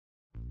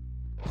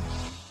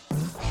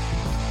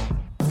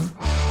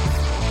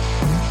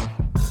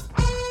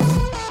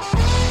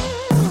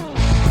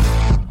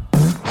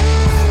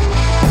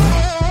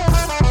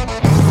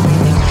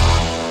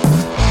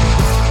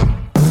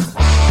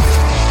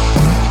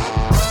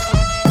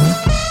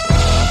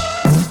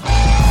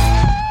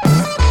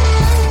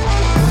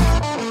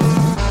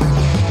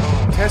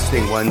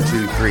Testing 1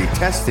 2 3.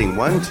 Testing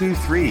 1 2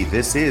 3.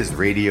 This is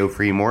Radio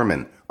Free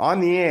Mormon on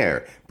the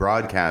air,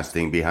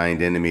 broadcasting behind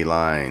enemy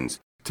lines.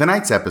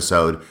 Tonight's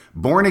episode,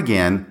 Born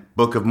Again,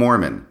 Book of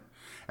Mormon.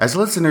 As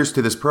listeners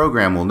to this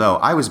program will know,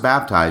 I was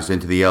baptized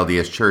into the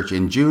LDS Church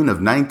in June of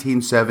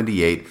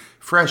 1978,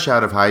 fresh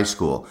out of high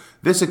school.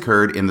 This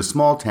occurred in the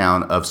small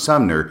town of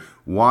Sumner,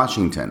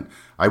 Washington.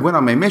 I went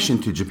on my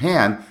mission to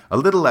Japan a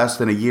little less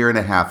than a year and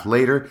a half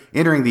later,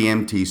 entering the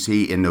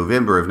MTC in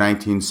November of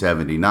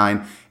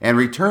 1979 and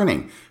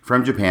returning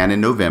from Japan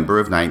in November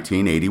of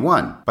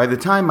 1981. By the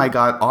time I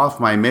got off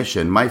my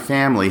mission, my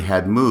family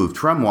had moved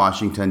from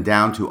Washington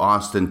down to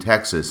Austin,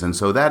 Texas, and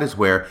so that is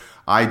where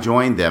I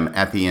joined them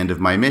at the end of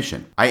my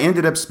mission. I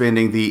ended up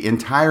spending the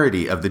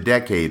entirety of the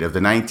decade of the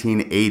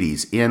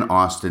 1980s in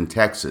Austin,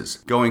 Texas,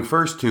 going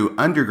first to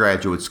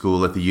undergraduate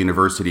school at the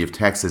University of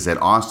Texas at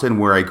Austin,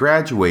 where I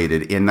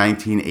graduated in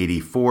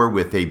 1984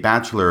 with a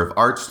Bachelor of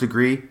Arts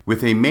degree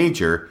with a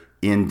major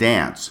in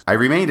dance. I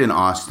remained in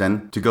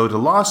Austin to go to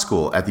law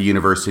school at the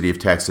University of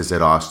Texas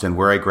at Austin,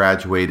 where I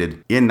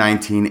graduated in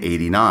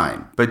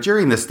 1989. But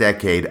during this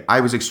decade, I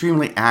was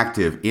extremely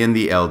active in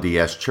the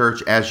LDS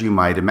Church, as you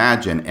might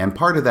imagine, and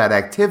part of that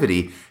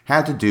activity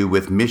had to do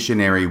with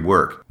missionary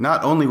work.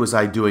 Not only was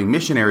I doing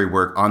missionary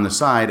work on the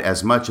side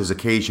as much as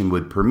occasion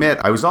would permit,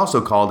 I was also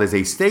called as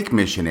a stake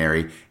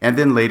missionary and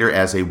then later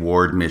as a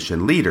ward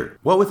mission leader.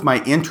 What with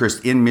my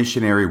interest in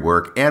missionary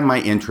work and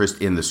my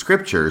interest in the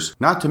scriptures,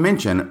 not to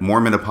mention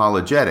Mormon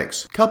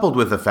apologetics, coupled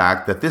with the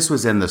fact that this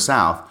was in the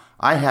South,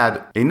 I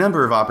had a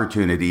number of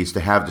opportunities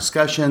to have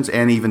discussions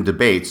and even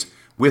debates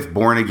with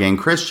born-again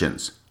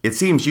Christians. It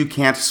seems you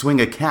can't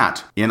swing a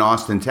cat in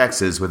Austin,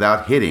 Texas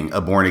without hitting a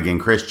born-again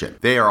Christian.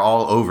 They are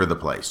all over the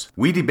place.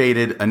 We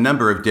debated a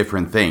number of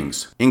different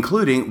things,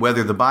 including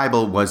whether the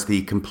Bible was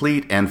the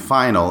complete and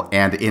final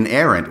and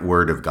inerrant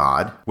Word of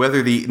God,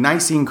 whether the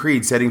Nicene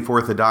Creed setting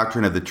forth the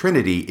doctrine of the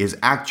Trinity is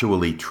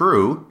actually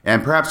true,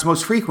 and perhaps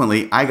most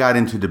frequently, I got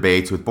into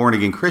debates with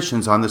born-again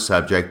Christians on the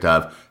subject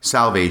of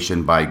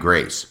salvation by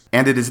grace.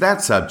 And it is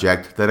that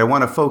subject that I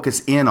want to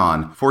focus in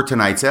on for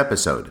tonight's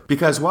episode.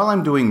 Because while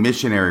I'm doing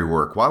missionary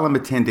work, while I'm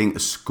attending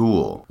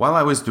school, while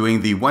I was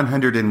doing the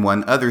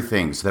 101 other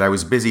things that I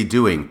was busy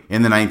doing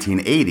in the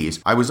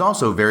 1980s, I was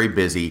also very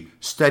busy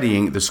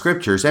studying the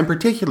scriptures and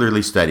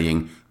particularly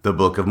studying the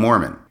Book of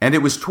Mormon. And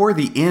it was toward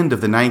the end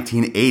of the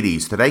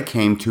 1980s that I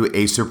came to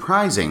a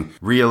surprising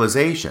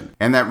realization.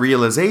 And that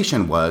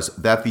realization was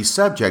that the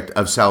subject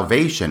of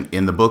salvation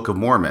in the Book of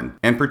Mormon,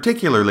 and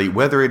particularly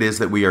whether it is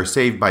that we are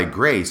saved by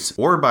grace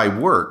or by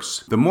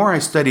works, the more I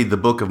studied the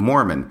Book of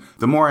Mormon,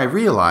 the more I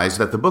realized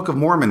that the Book of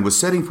Mormon was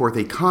setting forth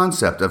a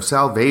concept of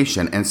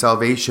salvation and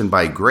salvation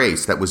by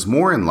grace that was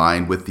more in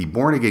line with the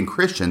born-again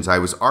Christians I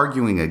was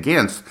arguing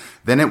against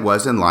than it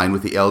was in line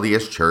with the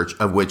LDS Church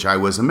of which I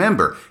was a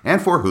member,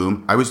 and for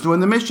whom I was doing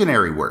the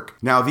missionary work.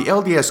 Now, the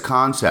LDS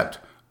concept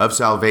of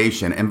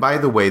salvation, and by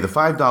the way, the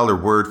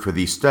 $5 word for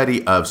the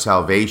study of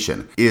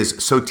salvation is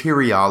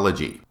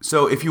soteriology.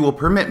 So if you will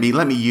permit me,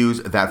 let me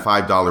use that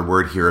 $5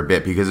 word here a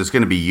bit because it's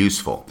going to be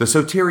useful. The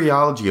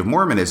soteriology of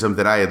Mormonism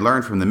that I had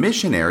learned from the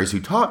missionaries who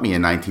taught me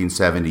in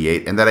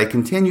 1978 and that I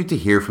continued to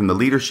hear from the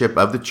leadership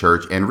of the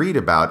church and read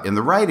about in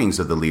the writings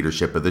of the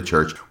leadership of the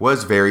church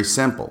was very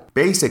simple.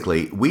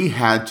 Basically, we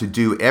had to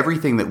do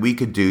everything that we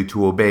could do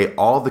to obey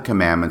all the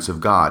commandments of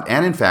God.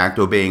 And in fact,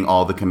 obeying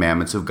all the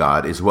commandments of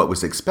God is what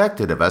was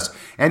expected of us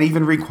and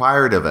even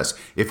required of us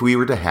if we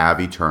were to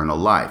have eternal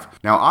life.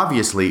 Now,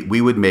 obviously,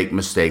 we would make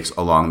mistakes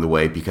along the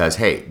way because,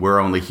 hey, we're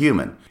only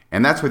human.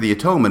 And that's where the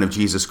atonement of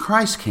Jesus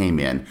Christ came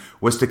in,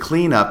 was to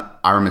clean up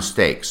our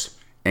mistakes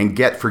and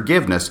get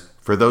forgiveness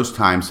for those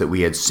times that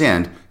we had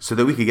sinned so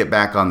that we could get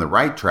back on the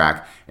right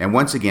track and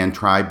once again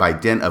try by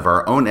dint of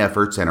our own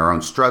efforts and our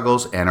own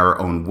struggles and our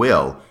own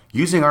will,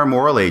 using our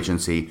moral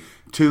agency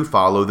to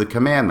follow the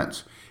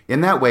commandments.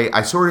 In that way,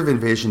 I sort of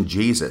envisioned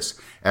Jesus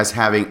as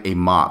having a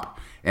mop,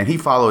 and he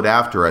followed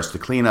after us to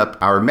clean up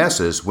our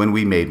messes when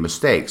we made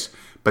mistakes.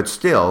 But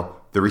still,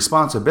 the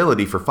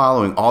responsibility for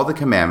following all the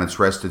commandments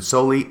rested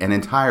solely and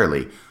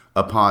entirely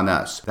upon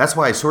us. That's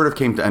why I sort of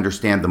came to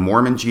understand the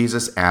Mormon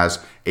Jesus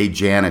as a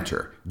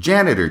janitor.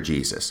 Janitor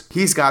Jesus.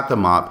 He's got the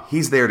mop,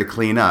 he's there to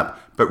clean up,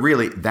 but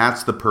really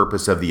that's the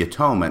purpose of the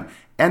atonement,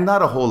 and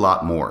not a whole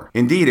lot more.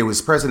 Indeed, it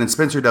was President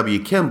Spencer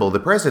W. Kimball, the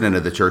president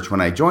of the church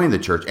when I joined the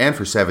church and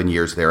for 7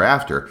 years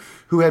thereafter,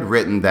 who had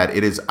written that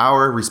it is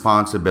our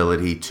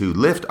responsibility to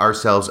lift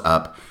ourselves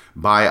up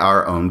by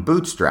our own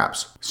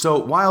bootstraps. So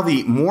while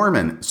the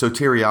Mormon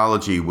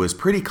soteriology was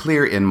pretty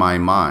clear in my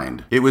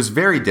mind, it was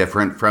very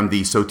different from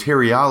the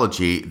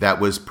soteriology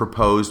that was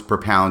proposed,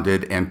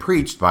 propounded, and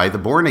preached by the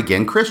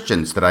born-again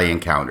Christians that I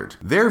encountered.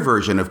 Their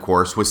version, of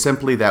course, was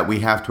simply that we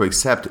have to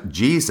accept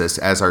Jesus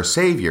as our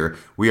Savior,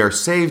 we are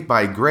saved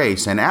by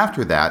grace, and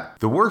after that,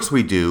 the works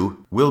we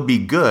do will be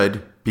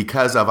good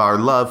because of our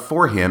love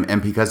for him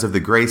and because of the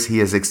grace he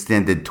has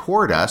extended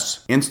toward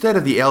us, instead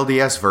of the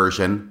LDS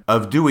version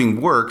of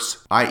doing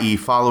works, i.e.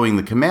 following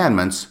the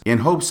commandments, in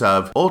hopes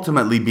of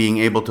ultimately being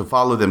able to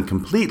follow them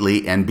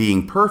completely and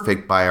being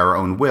perfect by our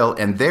own will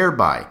and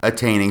thereby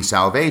attaining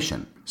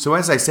salvation. So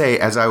as I say,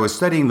 as I was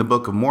studying the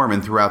Book of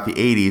Mormon throughout the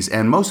 80s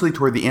and mostly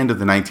toward the end of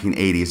the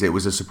 1980s, it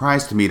was a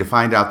surprise to me to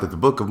find out that the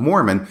Book of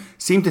Mormon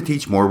seemed to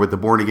teach more what the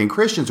born-again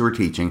Christians were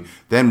teaching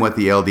than what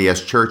the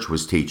LDS Church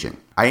was teaching.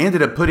 I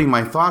ended up putting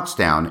my thoughts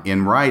down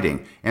in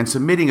writing and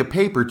submitting a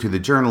paper to the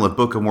Journal of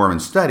Book of Mormon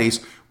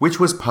Studies, which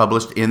was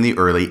published in the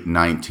early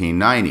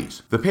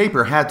 1990s. The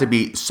paper had to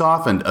be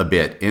softened a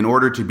bit in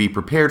order to be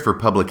prepared for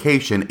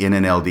publication in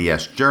an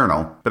LDS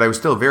journal, but I was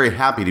still very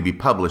happy to be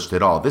published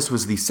at all. This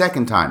was the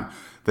second time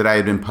that I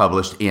had been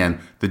published in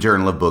the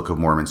Journal of Book of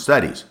Mormon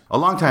Studies. A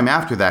long time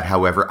after that,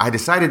 however, I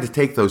decided to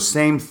take those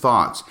same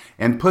thoughts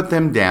and put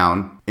them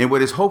down in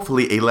what is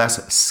hopefully a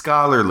less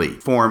scholarly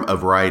form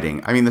of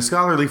writing. I mean, the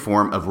scholarly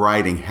form of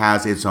writing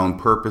has its own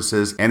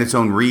purposes and its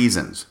own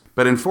reasons.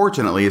 But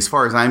unfortunately, as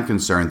far as I'm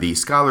concerned, the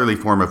scholarly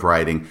form of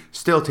writing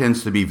still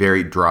tends to be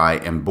very dry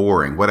and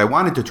boring. What I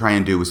wanted to try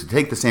and do was to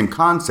take the same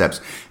concepts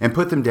and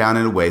put them down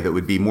in a way that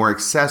would be more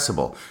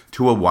accessible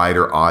to a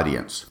wider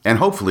audience, and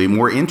hopefully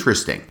more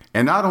interesting.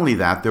 And not only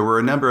that, there were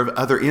a number of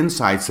other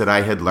insights that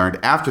I had learned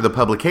after the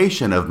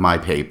publication of my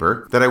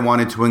paper that I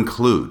wanted to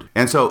include.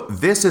 And so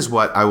this is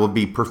what I will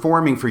be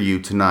performing for you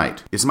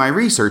tonight, is my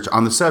research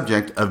on the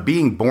subject of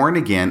being born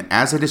again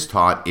as it is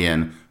taught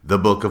in the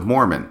Book of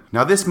Mormon.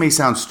 Now, this may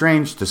sound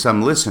strange to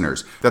some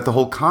listeners, that the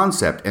whole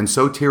concept and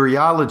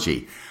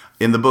soteriology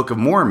in the Book of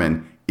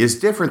Mormon is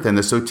different than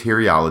the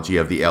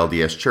soteriology of the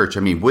LDS Church. I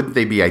mean, wouldn't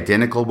they be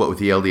identical, what with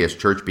the LDS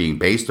Church being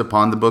based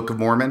upon the Book of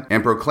Mormon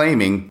and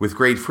proclaiming with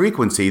great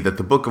frequency that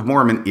the Book of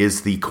Mormon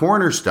is the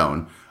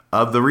cornerstone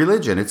of the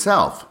religion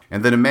itself,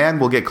 and that a man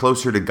will get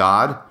closer to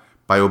God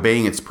by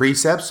obeying its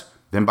precepts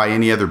than by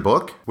any other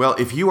book? Well,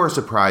 if you are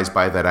surprised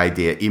by that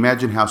idea,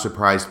 imagine how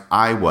surprised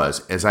I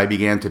was as I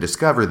began to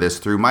discover this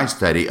through my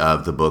study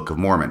of the Book of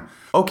Mormon.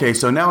 Okay,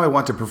 so now I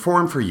want to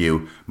perform for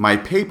you my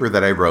paper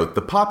that I wrote,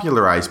 the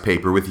popularized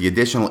paper with the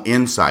additional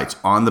insights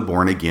on the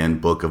born-again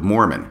Book of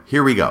Mormon.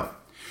 Here we go.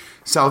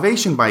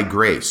 Salvation by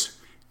grace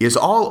is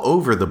all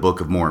over the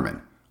Book of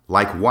Mormon,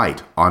 like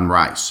white on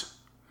rice.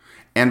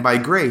 And by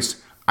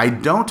grace, I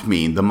don't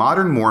mean the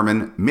modern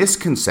Mormon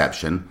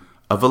misconception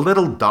of a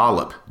little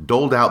dollop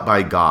doled out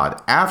by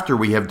God after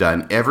we have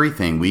done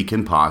everything we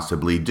can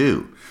possibly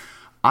do.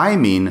 I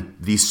mean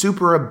the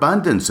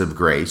superabundance of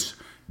grace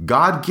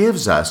God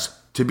gives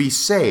us to be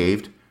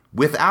saved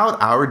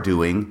without our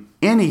doing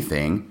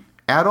anything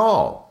at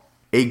all.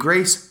 A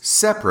grace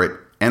separate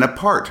and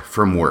apart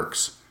from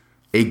works.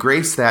 A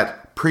grace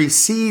that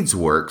precedes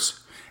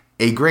works.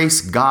 A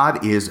grace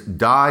God is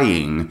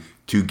dying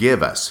to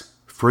give us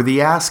for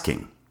the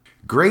asking.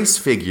 Grace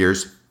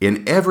figures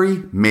in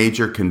every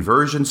major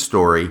conversion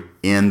story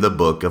in the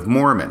Book of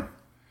Mormon.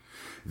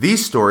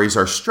 These stories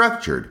are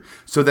structured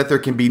so that there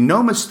can be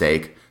no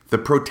mistake. The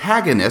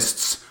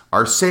protagonists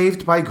are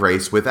saved by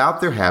grace without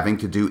their having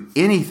to do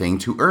anything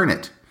to earn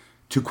it.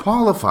 To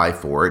qualify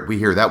for it, we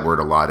hear that word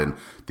a lot in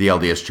the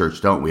LDS Church,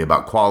 don't we,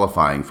 about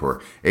qualifying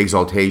for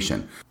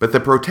exaltation. But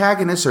the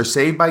protagonists are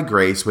saved by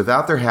grace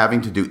without their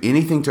having to do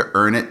anything to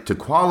earn it, to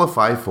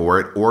qualify for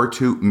it, or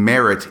to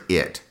merit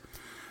it.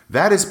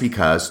 That is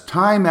because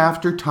time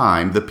after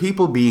time, the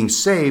people being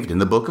saved in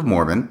the Book of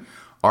Mormon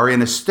are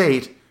in a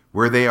state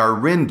where they are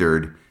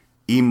rendered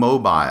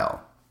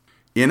immobile.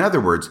 In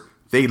other words,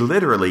 they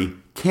literally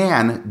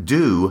can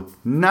do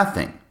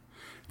nothing.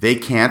 They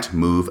can't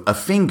move a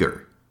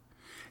finger.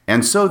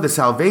 And so the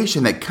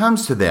salvation that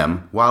comes to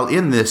them while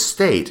in this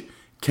state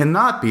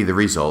cannot be the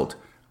result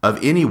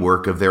of any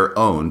work of their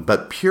own,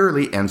 but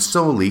purely and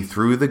solely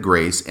through the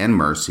grace and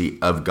mercy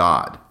of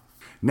God.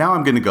 Now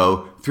I'm going to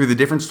go through the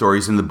different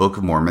stories in the Book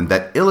of Mormon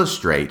that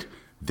illustrate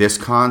this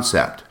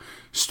concept.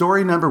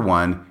 Story number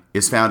 1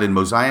 is found in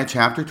Mosiah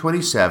chapter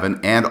 27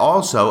 and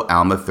also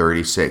Alma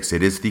 36.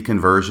 It is the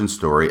conversion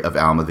story of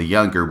Alma the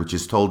Younger, which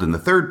is told in the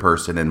third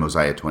person in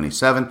Mosiah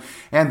 27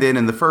 and then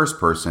in the first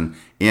person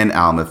in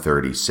Alma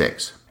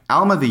 36.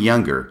 Alma the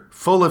Younger,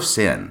 full of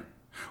sin,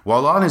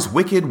 while on his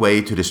wicked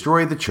way to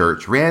destroy the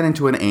church, ran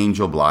into an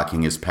angel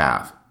blocking his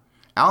path.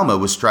 Alma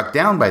was struck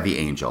down by the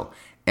angel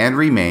and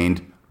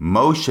remained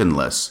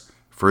motionless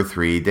for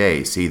 3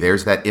 days. See,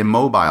 there's that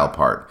immobile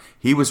part.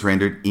 He was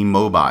rendered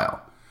immobile.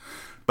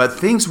 But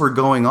things were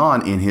going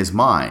on in his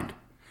mind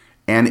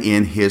and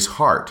in his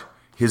heart.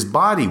 His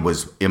body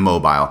was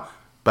immobile,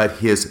 but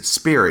his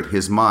spirit,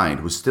 his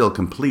mind, was still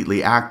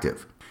completely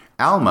active.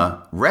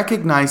 Alma,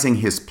 recognizing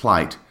his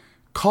plight,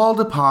 called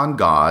upon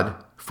God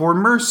for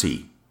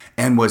mercy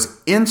and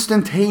was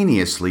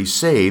instantaneously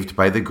saved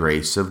by the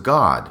grace of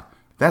God.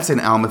 That's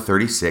in Alma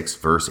 36,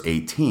 verse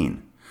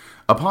 18.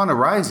 Upon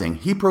arising,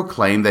 he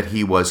proclaimed that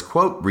he was,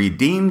 quote,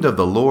 redeemed of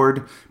the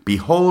Lord.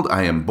 Behold,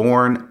 I am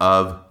born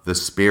of the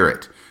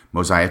Spirit.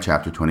 Mosiah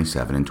chapter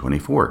 27 and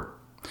 24.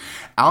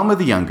 Alma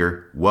the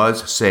Younger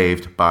was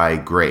saved by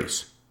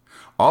grace.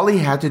 All he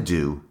had to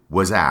do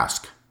was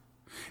asked.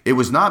 It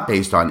was not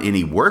based on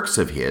any works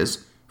of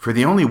his, for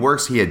the only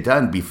works he had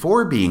done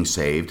before being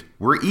saved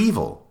were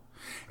evil,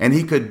 and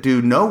he could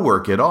do no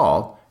work at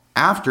all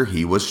after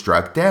he was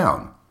struck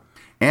down.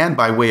 And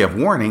by way of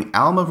warning,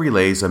 Alma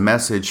relays a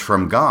message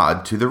from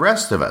God to the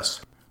rest of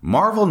us.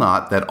 Marvel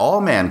not that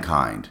all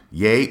mankind,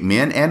 yea,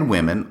 men and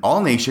women,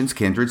 all nations,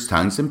 kindreds,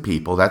 tongues, and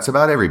people, that's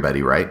about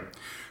everybody, right,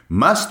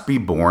 must be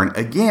born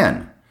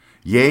again,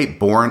 yea,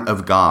 born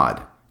of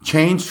God,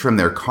 changed from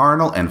their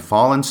carnal and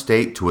fallen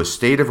state to a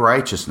state of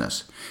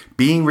righteousness,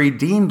 being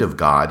redeemed of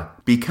God,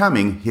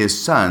 becoming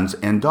his sons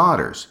and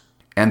daughters.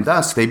 And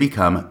thus they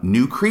become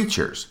new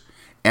creatures.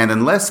 And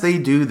unless they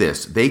do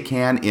this, they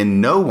can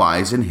in no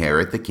wise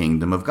inherit the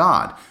kingdom of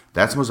God.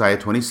 That's Mosiah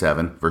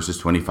 27, verses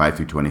 25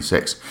 through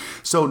 26.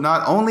 So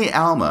not only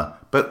Alma,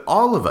 but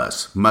all of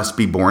us must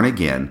be born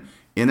again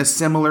in a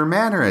similar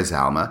manner as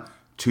Alma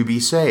to be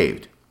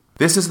saved.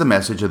 This is the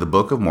message of the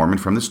Book of Mormon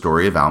from the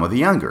story of Alma the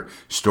Younger.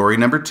 Story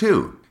number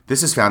 2.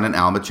 This is found in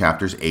Alma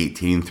chapters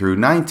 18 through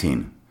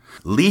 19.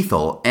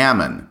 Lethal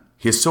Ammon,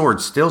 his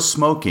sword still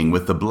smoking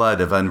with the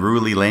blood of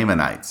unruly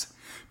Lamanites,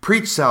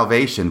 preached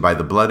salvation by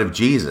the blood of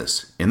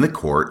Jesus in the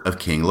court of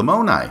King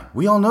Lamoni.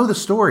 We all know the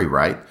story,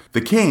 right? The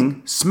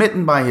king,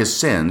 smitten by his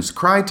sins,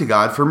 cried to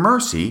God for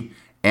mercy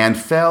and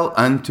fell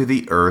unto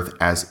the earth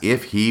as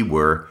if he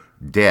were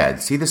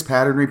dead. See this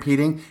pattern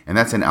repeating? And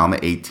that's in Alma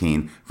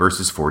 18,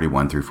 verses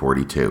 41 through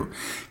 42.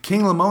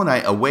 King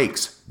Lamoni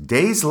awakes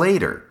days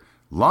later,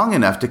 long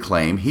enough to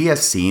claim he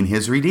has seen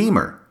his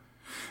Redeemer.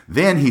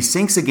 Then he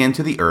sinks again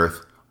to the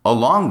earth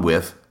along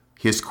with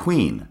his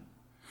queen.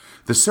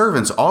 The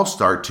servants all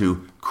start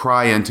to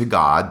cry unto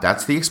God.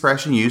 That's the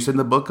expression used in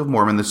the Book of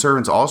Mormon. The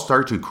servants all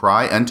start to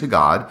cry unto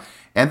God,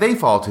 and they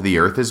fall to the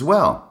earth as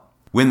well.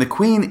 When the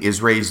queen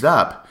is raised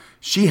up,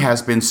 she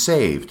has been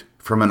saved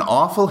from an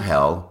awful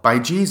hell by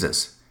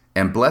Jesus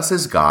and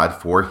blesses God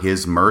for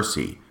his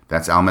mercy.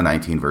 That's Alma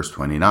 19, verse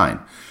 29.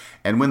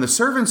 And when the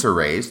servants are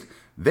raised,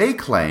 they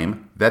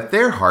claim that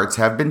their hearts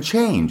have been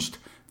changed,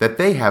 that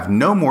they have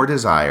no more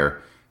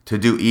desire to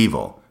do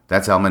evil.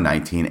 That's Alma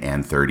 19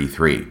 and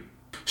 33.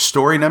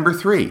 Story number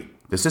 3.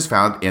 This is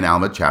found in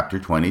Alma chapter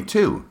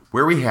 22,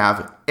 where we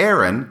have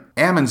Aaron,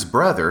 Ammon's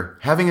brother,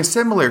 having a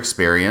similar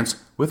experience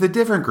with a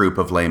different group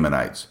of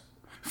Lamanites.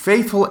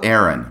 Faithful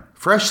Aaron,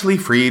 freshly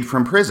freed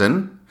from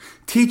prison,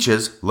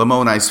 teaches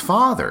Lamoni's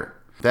father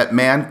that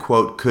man,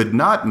 quote, could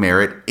not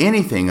merit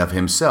anything of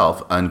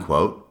himself,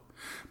 unquote,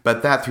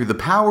 but that through the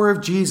power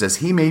of Jesus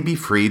he may be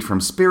freed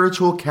from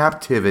spiritual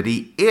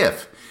captivity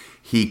if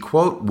he,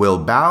 quote, will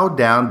bow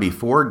down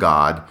before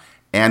God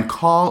and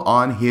call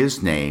on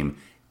his name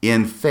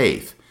in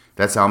faith.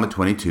 That's Alma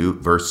 22,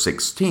 verse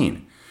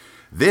 16.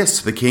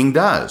 This the king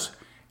does,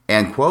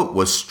 and, quote,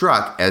 was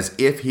struck as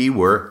if he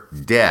were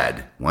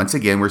dead. Once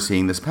again, we're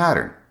seeing this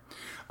pattern.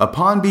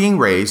 Upon being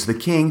raised, the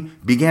king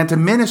began to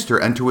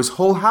minister unto his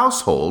whole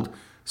household,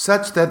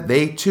 such that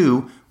they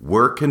too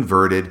were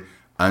converted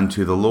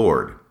unto the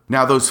Lord.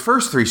 Now, those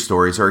first 3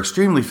 stories are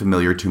extremely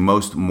familiar to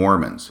most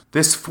Mormons.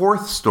 This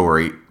 4th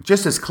story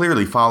just as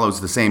clearly follows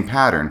the same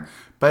pattern,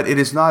 but it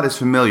is not as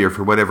familiar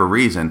for whatever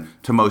reason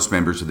to most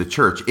members of the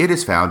church. It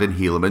is found in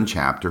Helaman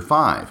chapter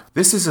 5.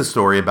 This is a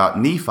story about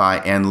Nephi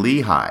and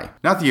Lehi.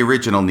 Not the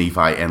original Nephi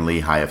and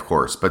Lehi, of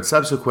course, but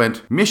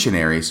subsequent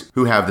missionaries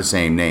who have the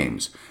same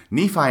names.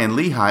 Nephi and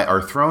Lehi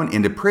are thrown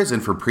into prison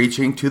for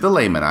preaching to the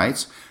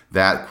Lamanites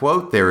that,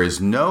 quote, there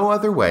is no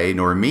other way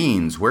nor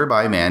means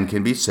whereby man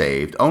can be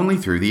saved, only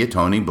through the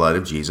atoning blood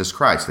of Jesus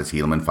Christ. That's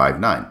Helaman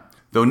 5:9.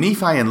 Though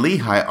Nephi and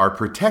Lehi are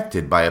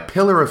protected by a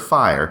pillar of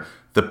fire,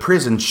 the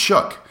prison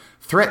shook,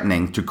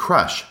 threatening to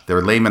crush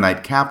their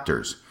Lamanite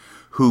captors,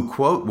 who,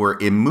 quote, were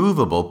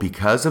immovable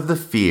because of the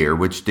fear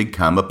which did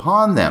come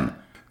upon them.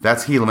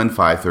 That's Helaman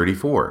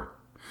 5:34.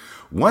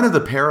 One of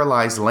the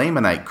paralyzed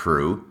Lamanite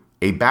crew,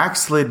 a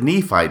backslid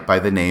Nephite by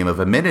the name of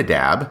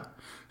Aminadab,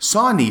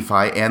 saw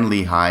Nephi and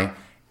Lehi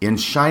in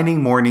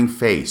shining morning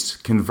face,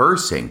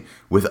 conversing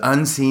with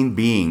unseen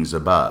beings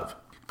above.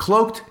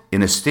 Cloaked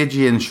in a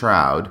Stygian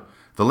shroud,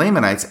 the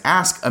Lamanites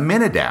ask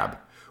Aminadab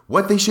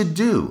what they should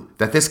do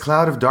that this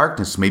cloud of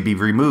darkness may be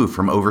removed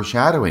from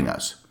overshadowing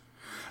us.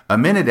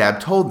 Aminadab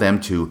told them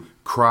to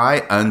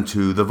cry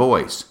unto the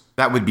voice.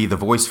 That would be the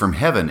voice from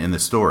heaven in the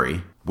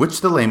story,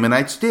 which the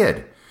Lamanites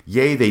did.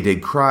 Yea, they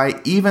did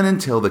cry even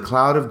until the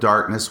cloud of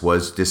darkness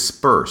was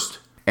dispersed.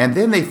 And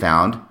then they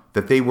found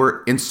that they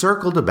were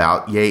encircled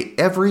about, yea,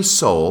 every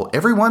soul,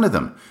 every one of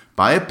them,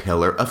 by a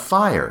pillar of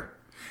fire.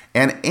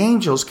 And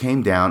angels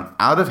came down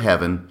out of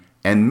heaven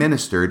and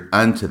ministered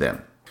unto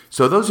them.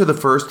 So those are the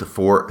first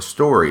 4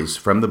 stories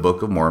from the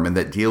Book of Mormon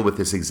that deal with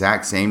this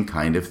exact same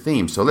kind of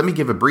theme. So let me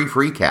give a brief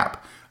recap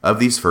of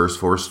these first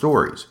 4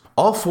 stories.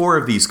 All 4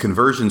 of these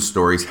conversion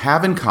stories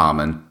have in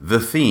common the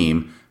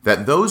theme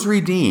that those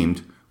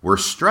redeemed were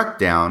struck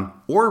down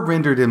or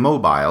rendered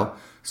immobile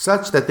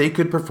such that they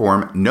could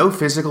perform no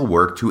physical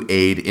work to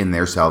aid in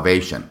their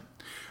salvation.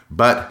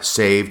 But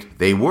saved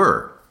they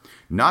were,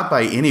 not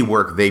by any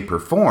work they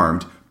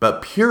performed,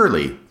 but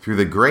purely through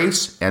the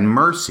grace and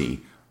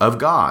mercy of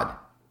God.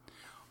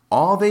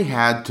 all they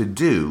had to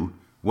do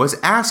was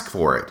ask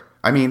for it.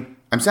 I mean,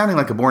 I'm sounding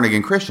like a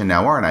born-again Christian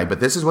now, aren't I? But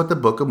this is what the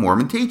Book of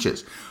Mormon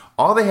teaches.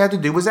 All they had to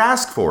do was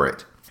ask for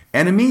it.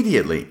 And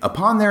immediately,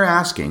 upon their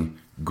asking,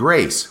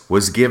 grace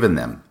was given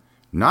them,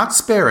 not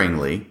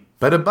sparingly,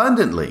 but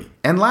abundantly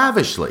and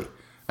lavishly,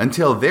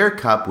 until their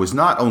cup was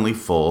not only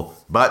full,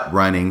 but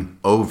running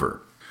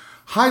over.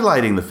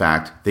 Highlighting the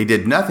fact they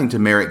did nothing to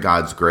merit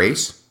God's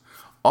grace,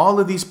 all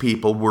of these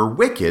people were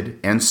wicked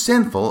and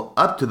sinful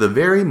up to the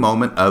very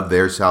moment of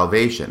their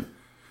salvation.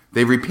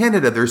 They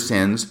repented of their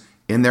sins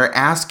in their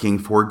asking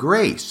for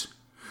grace.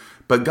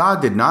 But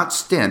God did not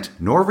stint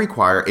nor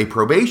require a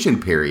probation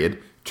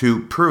period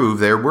to prove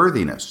their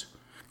worthiness.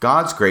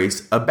 God's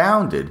grace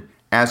abounded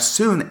as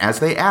soon as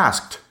they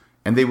asked,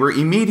 and they were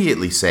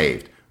immediately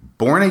saved,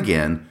 born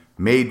again,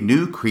 made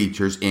new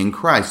creatures in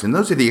Christ. And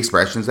those are the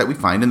expressions that we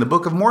find in the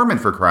Book of Mormon,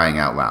 for crying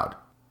out loud.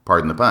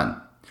 Pardon the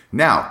pun.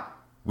 Now,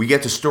 we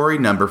get to story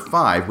number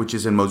 5, which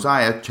is in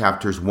Mosiah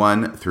chapters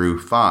 1 through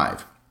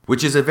 5,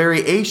 which is a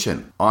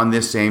variation on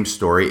this same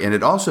story, and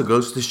it also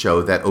goes to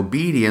show that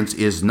obedience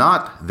is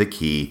not the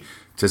key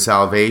to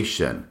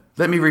salvation.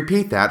 Let me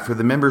repeat that for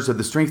the members of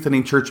the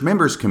Strengthening Church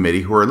Members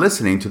Committee who are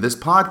listening to this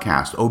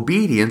podcast.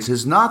 Obedience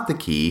is not the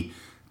key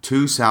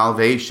to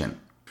salvation.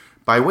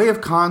 By way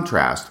of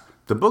contrast,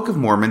 the Book of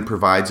Mormon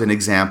provides an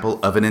example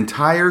of an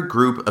entire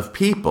group of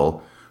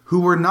people who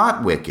were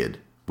not wicked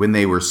when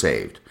they were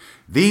saved.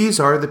 These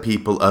are the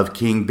people of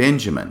King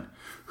Benjamin,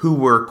 who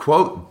were,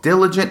 quote,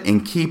 diligent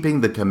in keeping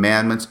the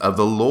commandments of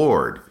the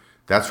Lord.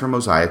 That's from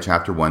Mosiah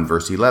chapter 1,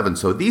 verse 11.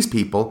 So these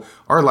people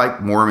are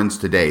like Mormons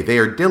today. They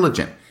are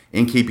diligent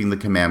in keeping the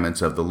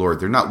commandments of the Lord.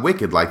 They're not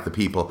wicked like the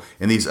people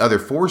in these other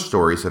 4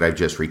 stories that I've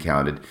just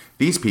recounted.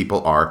 These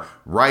people are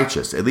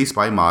righteous, at least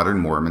by modern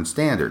Mormon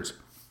standards.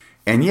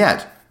 And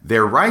yet,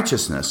 their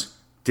righteousness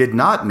did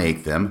not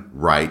make them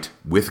right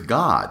with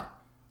God.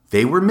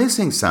 They were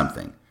missing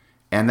something,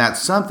 and that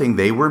something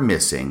they were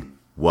missing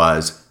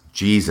was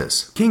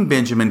Jesus. King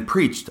Benjamin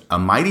preached a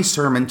mighty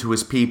sermon to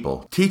his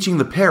people, teaching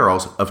the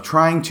perils of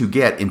trying to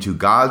get into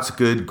God's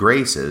good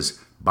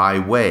graces by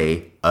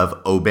way of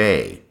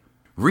obey.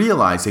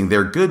 Realizing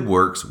their good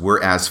works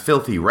were as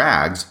filthy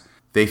rags,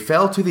 they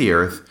fell to the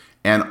earth,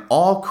 and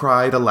all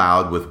cried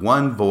aloud with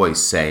one voice,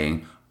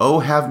 saying, "Oh,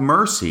 have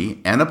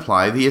mercy, and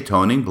apply the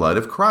atoning blood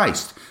of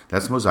Christ."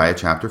 That's Mosiah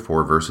chapter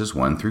 4, verses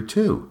 1 through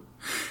 2.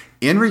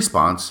 In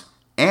response,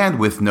 and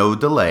with no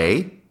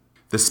delay,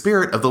 the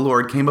Spirit of the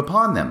Lord came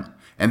upon them,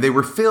 and they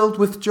were filled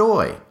with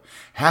joy,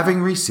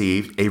 having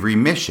received a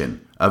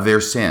remission of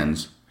their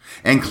sins,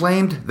 and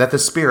claimed that the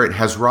Spirit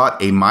has wrought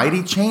a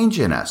mighty change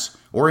in us,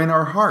 or in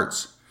our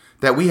hearts,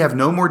 that we have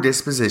no more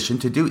disposition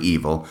to do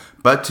evil,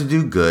 but to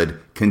do good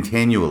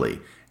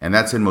continually. And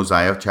that's in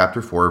Mosiah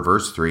chapter 4,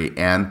 verse 3,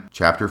 and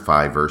chapter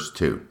 5, verse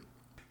 2.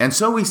 And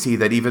so we see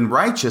that even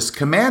righteous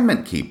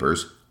commandment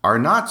keepers are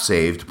not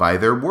saved by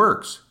their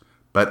works,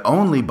 but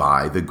only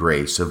by the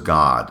grace of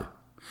God.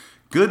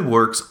 Good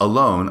works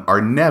alone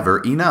are never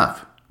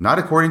enough, not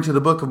according to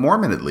the Book of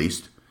Mormon at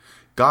least.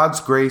 God's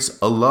grace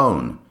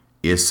alone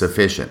is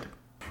sufficient.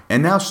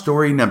 And now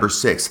story number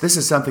 6. This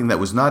is something that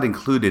was not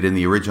included in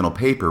the original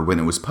paper when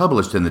it was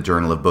published in the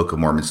Journal of Book of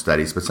Mormon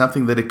Studies, but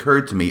something that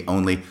occurred to me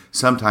only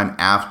sometime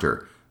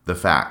after the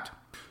fact.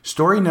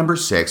 Story number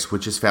 6,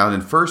 which is found in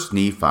 1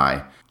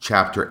 Nephi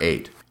chapter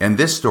 8. And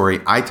this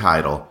story I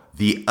title,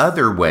 The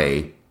Other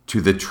Way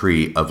to the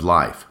Tree of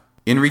Life.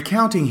 In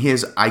recounting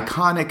his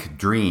iconic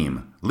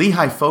dream,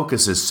 Lehi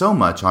focuses so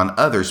much on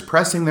others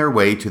pressing their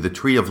way to the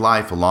tree of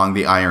life along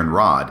the iron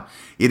rod,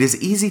 it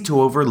is easy to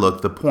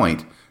overlook the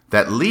point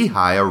that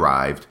Lehi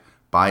arrived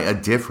by a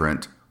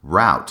different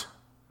route.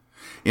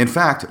 In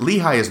fact,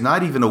 Lehi is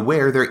not even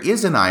aware there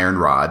is an iron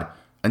rod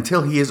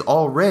until he is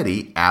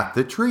already at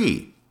the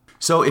tree.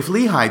 So if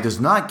Lehi does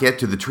not get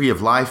to the tree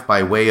of life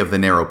by way of the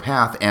narrow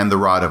path and the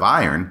rod of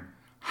iron,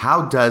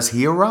 how does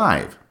he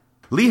arrive?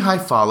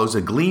 Lehi follows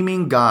a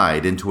gleaming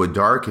guide into a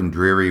dark and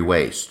dreary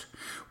waste,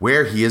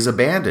 where he is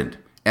abandoned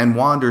and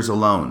wanders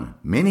alone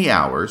many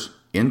hours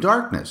in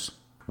darkness.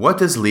 What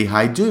does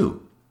Lehi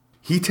do?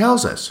 He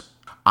tells us,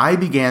 "I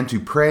began to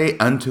pray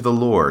unto the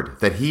Lord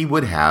that he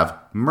would have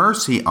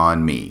mercy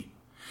on me."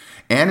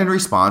 And in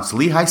response,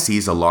 Lehi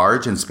sees a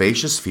large and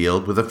spacious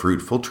field with a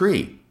fruitful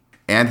tree.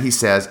 And he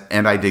says,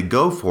 "And I did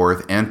go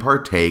forth and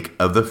partake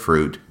of the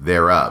fruit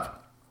thereof."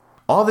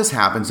 All this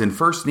happens in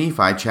 1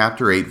 Nephi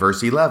chapter 8,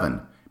 verse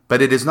 11.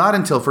 But it is not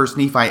until 1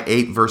 Nephi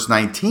 8, verse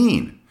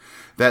 19,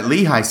 that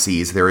Lehi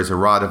sees there is a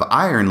rod of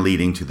iron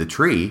leading to the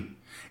tree,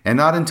 and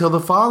not until the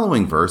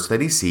following verse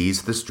that he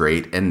sees the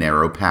straight and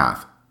narrow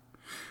path.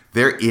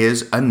 There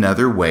is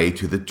another way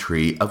to the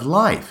tree of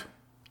life.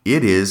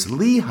 It is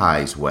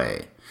Lehi's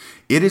way.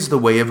 It is the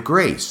way of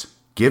grace,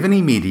 given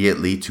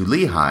immediately to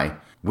Lehi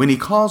when he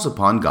calls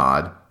upon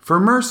God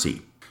for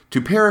mercy. To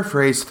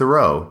paraphrase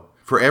Thoreau,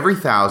 for every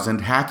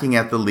 1,000 hacking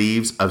at the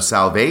leaves of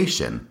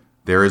salvation,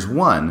 there is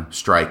one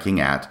striking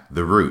at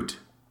the root.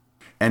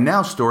 And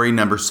now story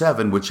number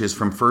 7, which is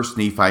from 1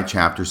 Nephi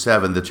chapter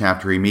 7, the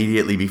chapter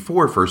immediately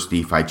before 1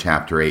 Nephi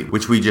chapter 8,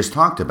 which we just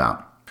talked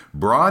about.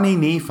 Brawny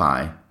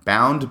Nephi,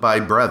 bound by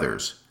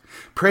brothers,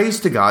 prays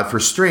to God for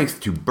strength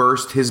to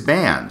burst his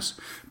bands.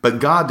 But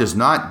God does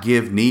not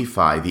give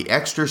Nephi the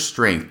extra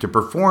strength to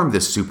perform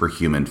this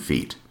superhuman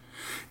feat.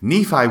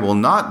 Nephi will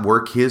not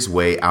work his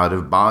way out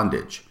of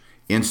bondage.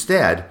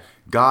 Instead,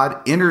 God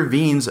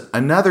intervenes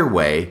another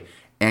way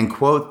and,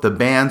 quote, the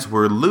bands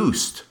were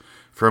loosed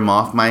from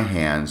off my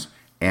hands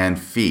and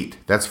feet.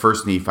 That's 1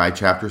 Nephi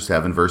chapter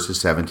 7,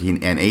 verses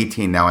 17 and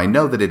 18. Now, I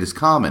know that it is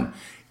common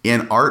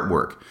in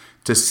artwork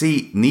to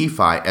see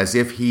Nephi as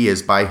if he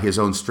is by his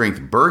own strength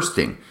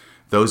bursting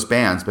those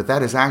bands, but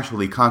that is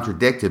actually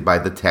contradicted by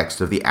the text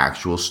of the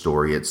actual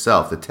story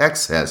itself. The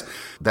text says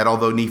that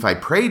although Nephi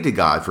prayed to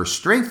God for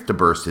strength to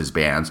burst his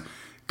bands,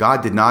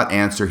 God did not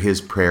answer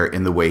his prayer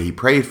in the way he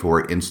prayed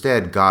for it.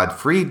 Instead, God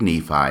freed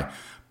Nephi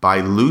by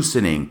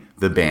loosening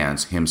the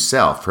bands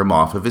himself from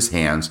off of his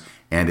hands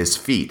and his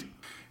feet.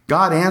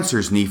 God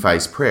answers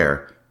Nephi's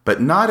prayer,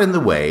 but not in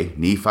the way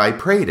Nephi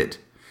prayed it.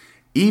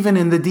 Even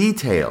in the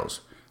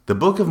details, the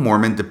Book of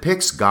Mormon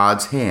depicts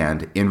God's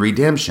hand in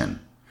redemption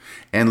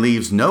and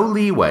leaves no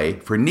leeway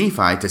for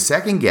Nephi to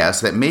second guess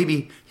that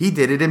maybe he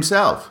did it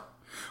himself,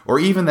 or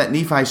even that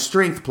Nephi's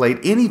strength played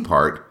any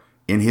part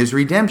in his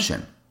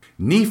redemption.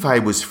 Nephi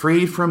was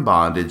freed from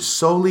bondage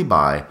solely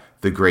by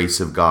the grace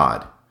of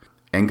God,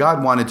 and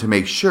God wanted to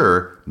make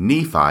sure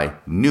Nephi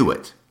knew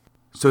it.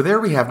 So there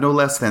we have no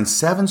less than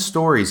 7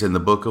 stories in the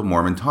Book of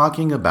Mormon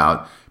talking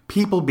about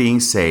people being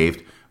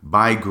saved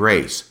by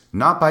grace,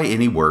 not by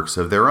any works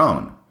of their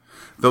own.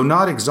 Though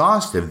not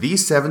exhaustive,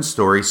 these 7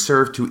 stories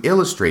serve to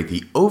illustrate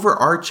the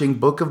overarching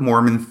Book of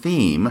Mormon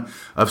theme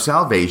of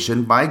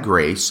salvation by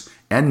grace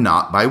and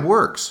not by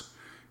works.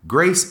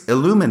 Grace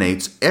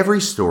illuminates every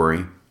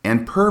story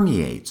and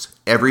permeates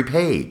every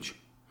page.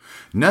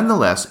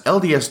 Nonetheless,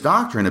 LDS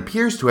doctrine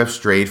appears to have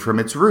strayed from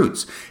its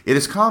roots. It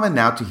is common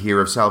now to hear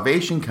of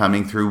salvation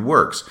coming through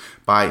works,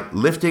 by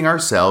lifting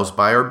ourselves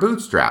by our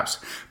bootstraps,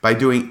 by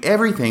doing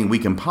everything we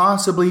can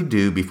possibly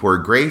do before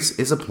grace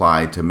is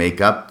applied to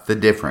make up the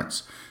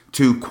difference,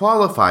 to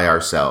qualify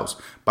ourselves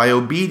by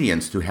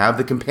obedience to have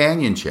the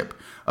companionship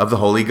of the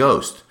Holy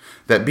Ghost,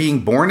 that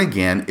being born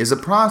again is a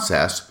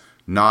process,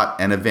 not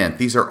an event.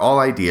 These are all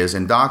ideas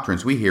and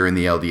doctrines we hear in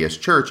the LDS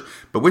Church,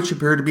 but which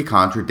appear to be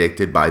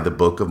contradicted by the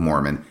Book of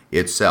Mormon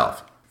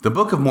itself. The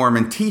Book of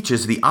Mormon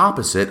teaches the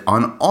opposite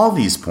on all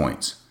these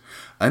points.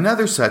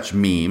 Another such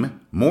meme,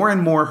 more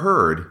and more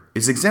heard,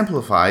 is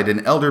exemplified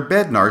in Elder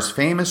Bednar's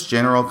famous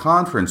General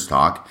Conference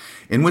talk,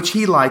 in which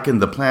he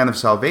likened the plan of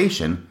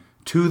salvation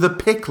to the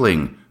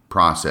pickling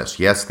process.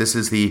 Yes, this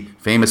is the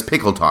famous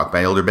pickle talk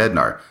by Elder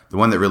Bednar, the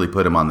one that really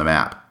put him on the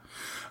map.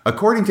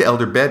 According to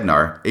Elder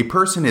Bednar, a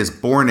person is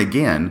born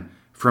again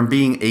from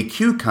being a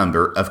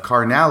cucumber of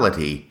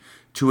carnality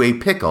to a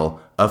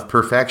pickle of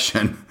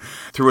perfection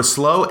through a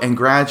slow and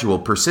gradual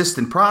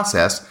persistent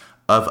process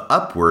of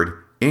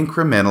upward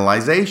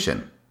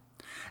incrementalization.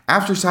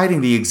 After citing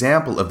the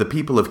example of the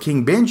people of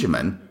King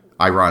Benjamin,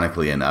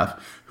 ironically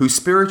enough, whose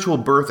spiritual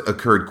birth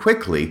occurred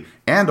quickly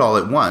and all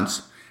at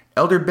once,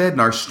 Elder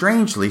Bednar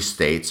strangely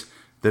states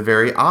the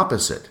very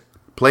opposite.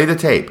 Play the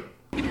tape.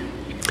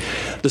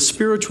 The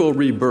spiritual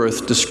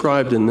rebirth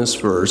described in this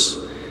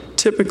verse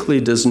typically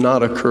does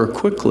not occur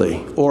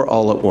quickly or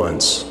all at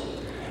once.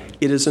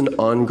 It is an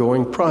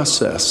ongoing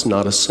process,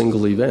 not a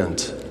single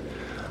event.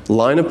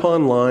 Line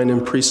upon line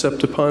and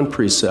precept upon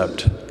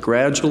precept,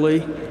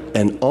 gradually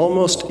and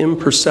almost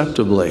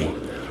imperceptibly,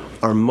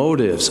 our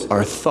motives,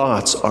 our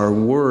thoughts, our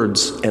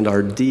words, and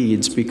our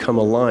deeds become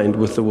aligned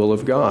with the will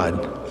of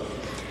God.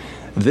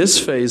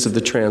 This phase of the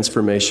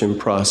transformation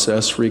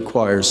process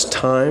requires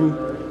time,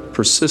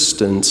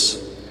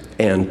 persistence,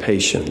 and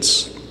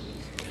patience.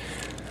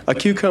 A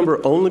cucumber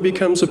only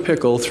becomes a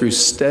pickle through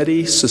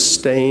steady,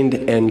 sustained,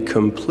 and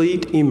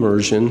complete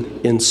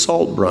immersion in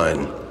salt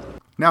brine.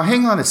 Now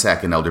hang on a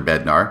second, Elder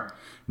Bednar.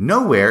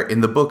 Nowhere in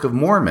the Book of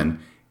Mormon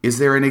is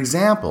there an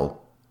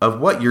example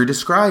of what you're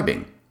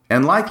describing,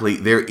 and likely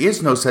there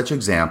is no such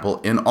example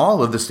in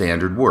all of the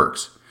standard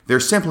works. There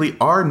simply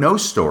are no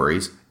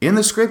stories in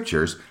the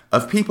scriptures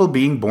of people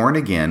being born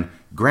again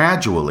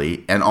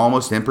gradually and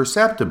almost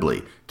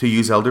imperceptibly, to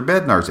use Elder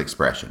Bednar's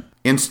expression.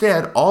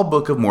 Instead, all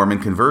Book of Mormon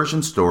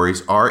conversion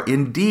stories are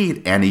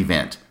indeed an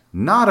event,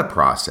 not a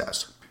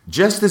process.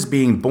 Just as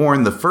being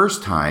born the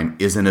first time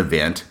is an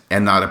event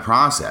and not a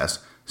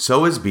process,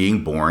 so is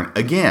being born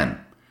again.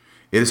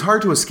 It is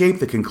hard to escape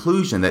the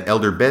conclusion that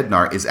Elder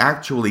Bednar is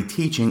actually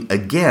teaching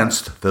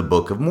against the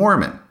Book of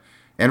Mormon.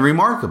 And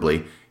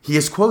remarkably, he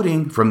is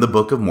quoting from the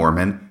Book of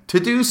Mormon to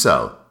do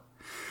so.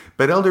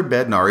 But Elder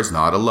Bednar is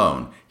not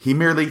alone. He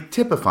merely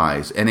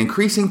typifies an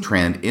increasing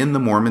trend in the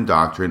Mormon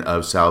doctrine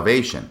of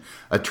salvation,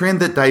 a trend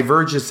that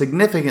diverges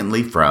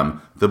significantly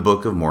from the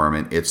Book of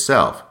Mormon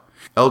itself.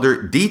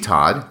 Elder D.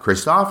 Todd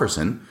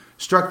Christofferson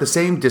struck the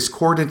same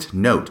discordant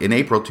note in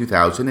April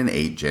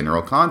 2008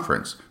 General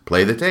Conference.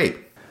 Play the tape.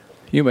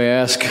 You may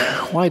ask,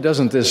 why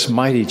doesn't this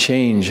mighty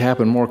change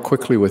happen more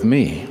quickly with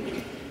me?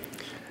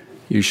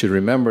 You should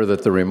remember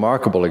that the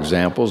remarkable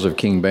examples of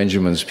King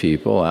Benjamin's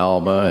people,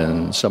 Alma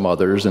and some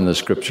others in the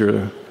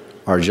scripture,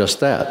 are just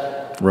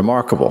that,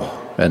 remarkable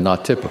and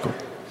not typical.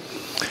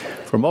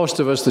 For most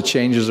of us, the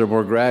changes are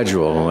more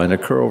gradual and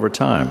occur over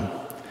time.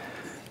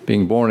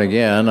 Being born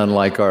again,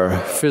 unlike our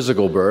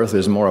physical birth,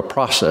 is more a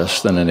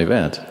process than an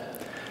event.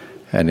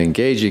 And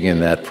engaging in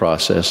that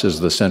process is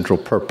the central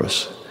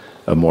purpose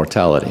of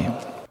mortality.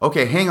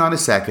 Okay, hang on a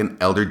second,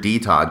 Elder D.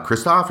 Todd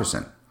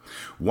Christofferson.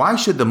 Why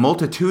should the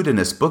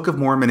multitudinous Book of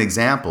Mormon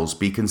examples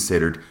be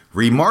considered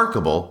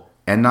remarkable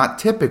and not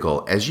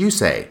typical, as you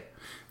say?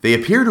 They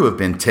appear to have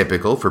been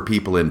typical for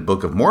people in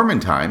Book of Mormon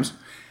times.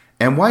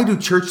 And why do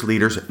church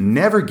leaders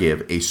never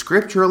give a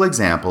scriptural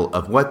example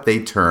of what they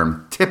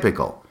term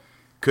typical?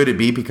 Could it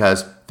be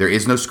because there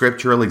is no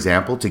scriptural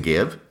example to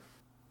give?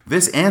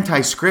 This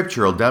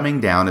anti-scriptural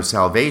dumbing down of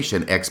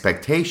salvation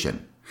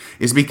expectation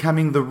is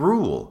becoming the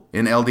rule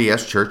in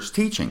LDS church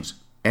teachings,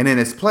 and in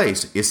its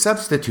place is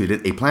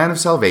substituted a plan of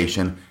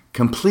salvation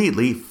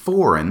completely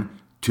foreign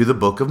to the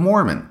Book of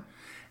Mormon,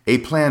 a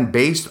plan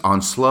based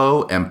on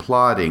slow and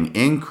plodding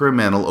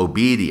incremental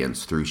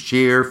obedience through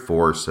sheer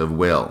force of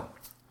will.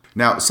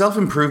 Now,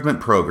 self-improvement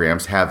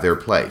programs have their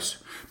place,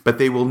 but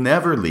they will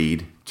never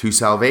lead to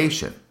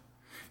salvation.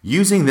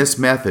 Using this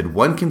method,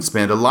 one can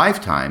spend a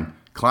lifetime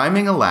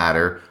climbing a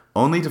ladder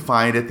only to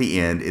find at the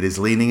end it is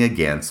leaning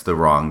against the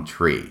wrong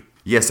tree.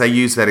 Yes, I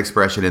use that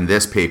expression in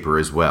this paper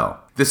as well.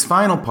 This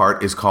final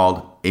part is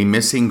called a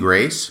missing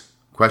grace? ?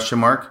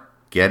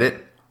 Get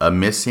it? A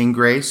missing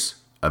grace?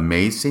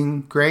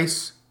 Amazing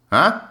grace?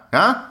 Huh?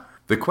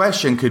 The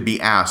question could be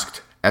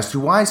asked as to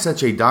why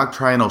such a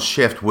doctrinal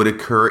shift would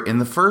occur in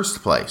the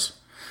first place,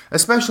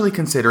 especially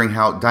considering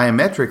how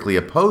diametrically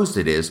opposed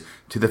it is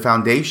to the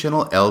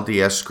foundational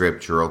LDS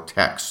scriptural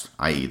text,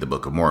 i.e. the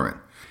Book of Mormon.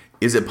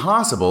 Is it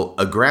possible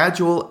a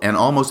gradual and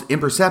almost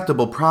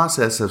imperceptible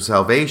process of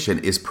salvation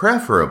is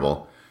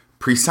preferable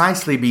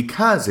precisely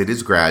because it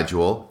is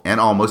gradual and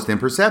almost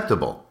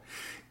imperceptible?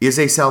 Is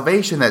a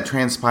salvation that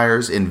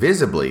transpires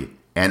invisibly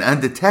and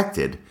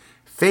undetected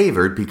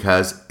favored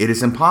because it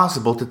is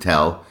impossible to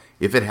tell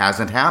if it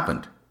hasn't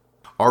happened?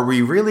 Are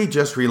we really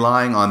just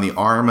relying on the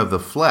arm of the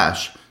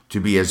flesh to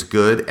be as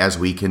good as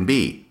we can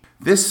be?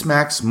 This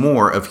smacks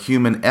more of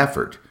human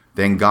effort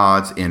than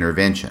God's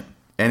intervention.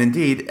 And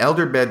indeed,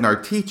 Elder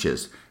Bednar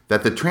teaches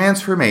that the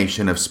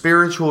transformation of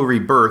spiritual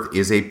rebirth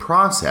is a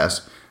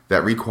process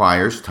that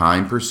requires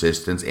time,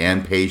 persistence,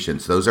 and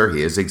patience. Those are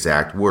his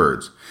exact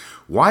words.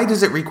 Why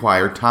does it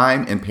require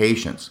time and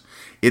patience?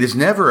 It is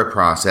never a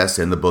process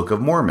in the Book of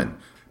Mormon,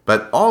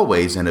 but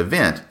always an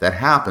event that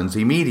happens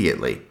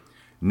immediately.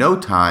 No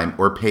time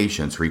or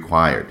patience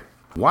required.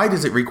 Why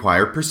does it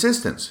require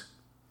persistence?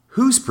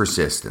 Whose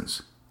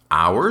persistence?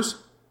 Ours?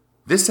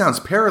 This sounds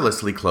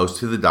perilously close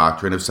to the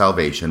doctrine of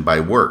salvation by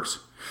works,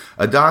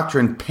 a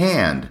doctrine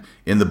panned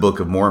in the Book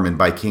of Mormon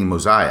by King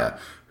Mosiah,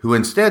 who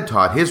instead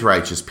taught his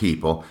righteous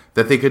people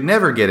that they could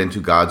never get into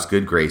God's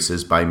good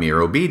graces by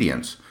mere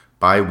obedience,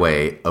 by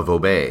way of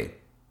obey.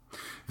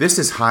 This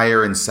is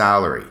higher in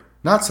salary,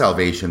 not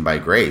salvation by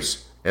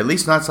grace, at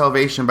least not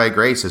salvation by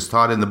grace as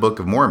taught in the Book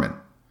of Mormon.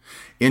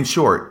 In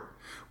short,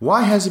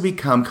 why has it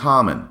become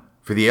common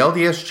for the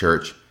LDS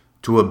Church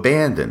to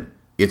abandon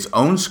its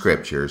own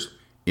scriptures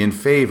in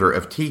favor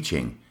of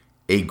teaching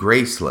a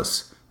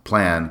graceless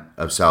plan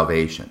of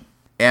salvation?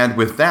 And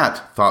with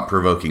that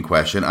thought-provoking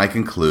question, I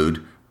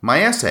conclude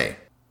my essay.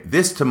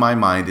 This, to my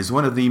mind, is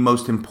one of the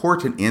most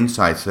important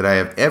insights that I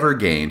have ever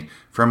gained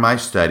from my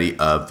study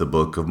of the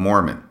Book of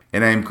Mormon,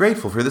 and I am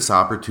grateful for this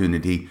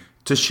opportunity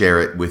to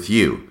share it with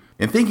you.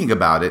 In thinking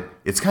about it,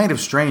 it's kind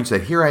of strange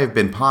that here I have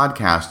been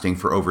podcasting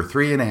for over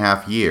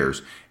 3.5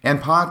 years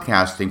and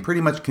podcasting pretty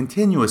much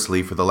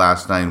continuously for the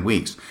last 9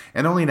 weeks,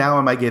 and only now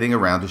am I getting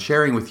around to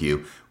sharing with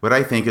you what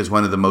I think is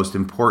one of the most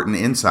important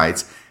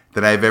insights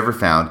that I have ever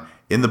found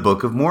in the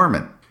Book of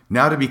Mormon.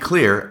 Now, to be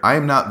clear, I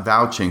am not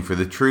vouching for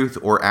the truth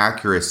or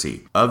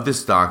accuracy of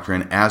this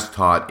doctrine as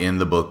taught in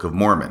the Book of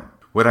Mormon.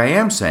 What I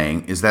am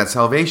saying is that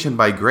salvation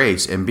by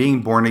grace and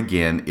being born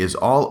again is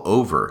all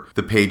over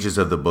the pages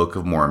of the Book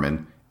of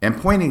Mormon, and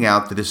pointing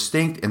out the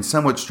distinct and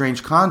somewhat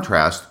strange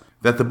contrast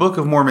that the Book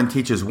of Mormon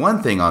teaches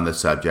one thing on the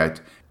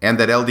subject, and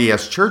that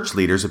LDS church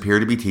leaders appear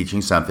to be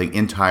teaching something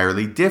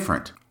entirely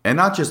different. And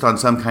not just on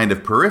some kind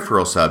of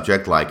peripheral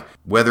subject like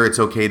whether it's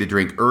okay to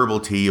drink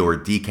herbal tea or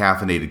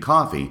decaffeinated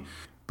coffee,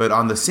 but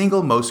on the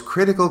single most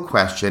critical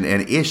question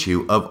and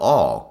issue of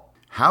all,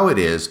 how it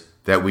is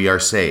that we are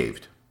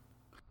saved.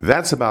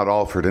 That's about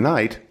all for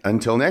tonight.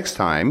 Until next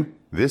time,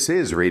 this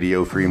is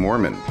Radio Free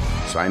Mormon,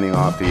 signing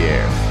off the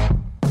air.